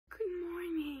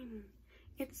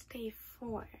It's day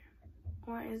 4,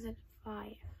 or is it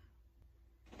 5?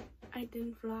 I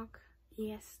didn't vlog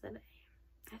yesterday.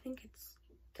 I think it's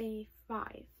day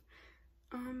 5,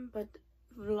 but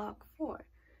vlog 4.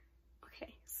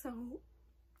 Okay, so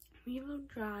we will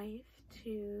drive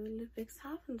to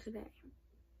Ludwigshafen today.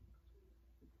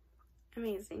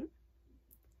 Amazing.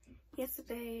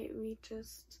 Yesterday we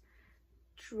just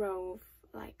drove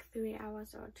like 3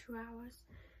 hours or 2 hours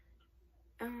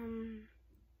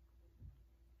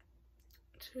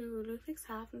to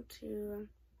Ludwigshafen to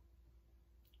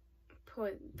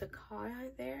put the car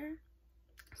there.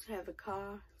 So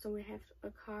we have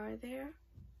a car there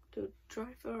to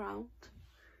drive around,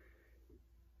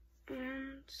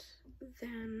 and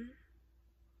then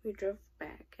we drove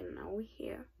back and now we're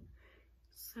here.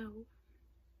 So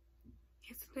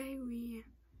yesterday we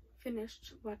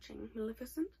finished watching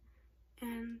Maleficent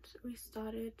and we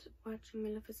started watching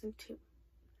Maleficent 2.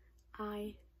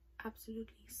 I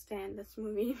absolutely stan this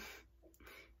movie.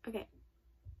 Okay,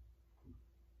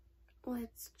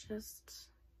 let's just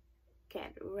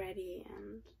get ready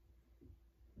and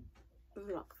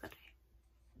vlog the day.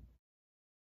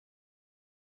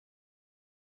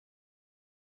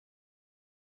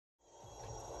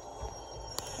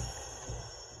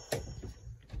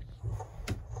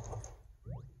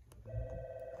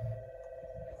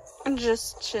 I'm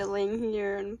just chilling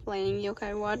here and playing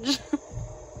Yokai Watch.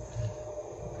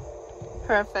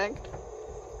 Perfect.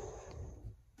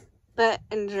 But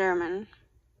in German.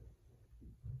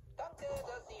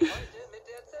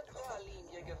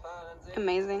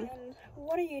 Amazing. And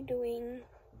what are you doing?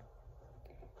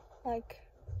 Like,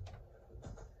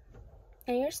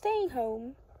 and you're staying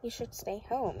home. You should stay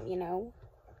home, you know.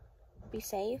 Be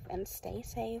safe and stay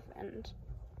safe and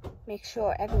make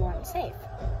sure everyone's safe.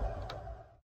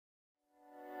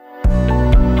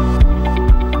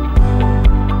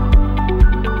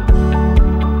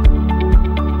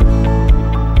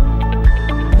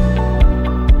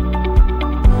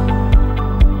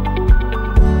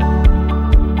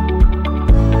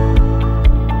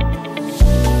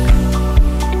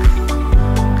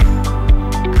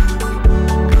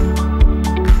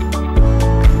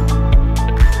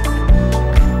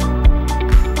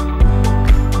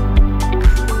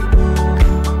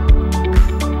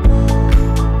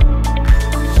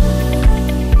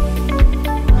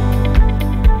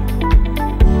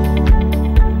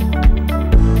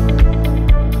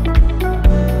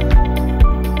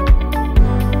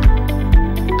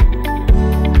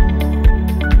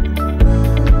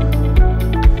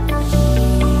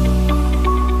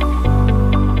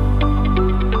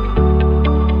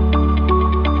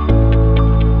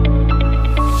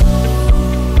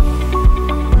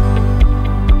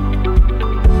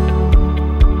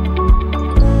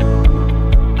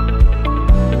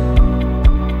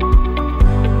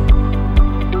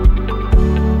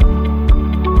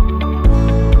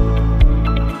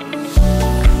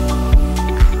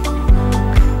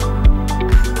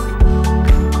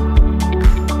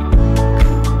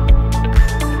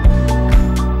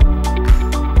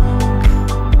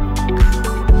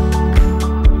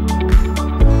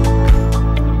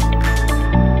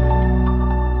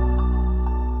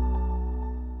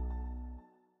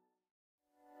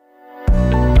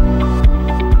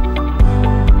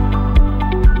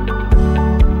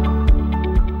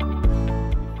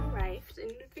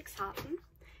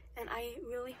 And I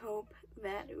really hope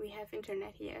that we have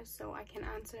internet here so I can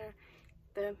answer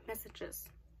the messages.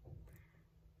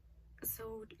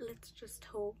 So let's just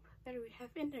hope that we have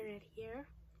internet here.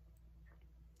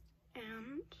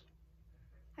 And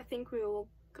I think we will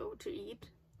go to eat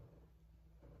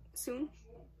soon.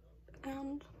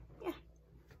 And yeah.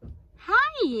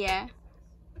 Hi!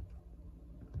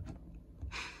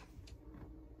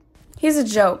 Here's a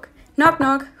joke. Knock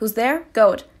knock, who's there?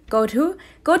 Goat. Goat who?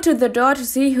 Go to the door to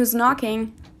see who's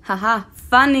knocking. Haha,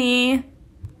 funny.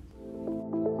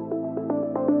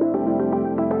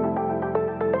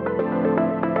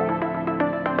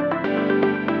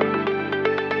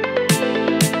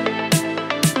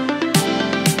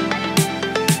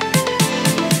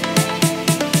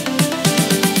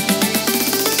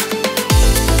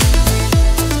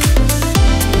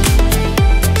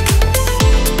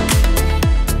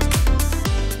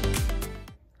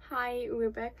 We're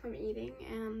back from eating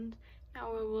and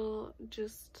now we will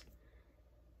just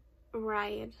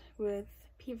ride with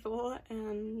people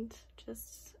and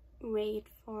just wait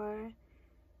for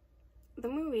the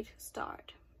movie to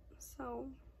start. So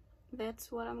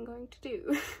that's what I'm going to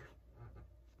do.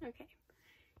 Okay,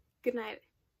 good night.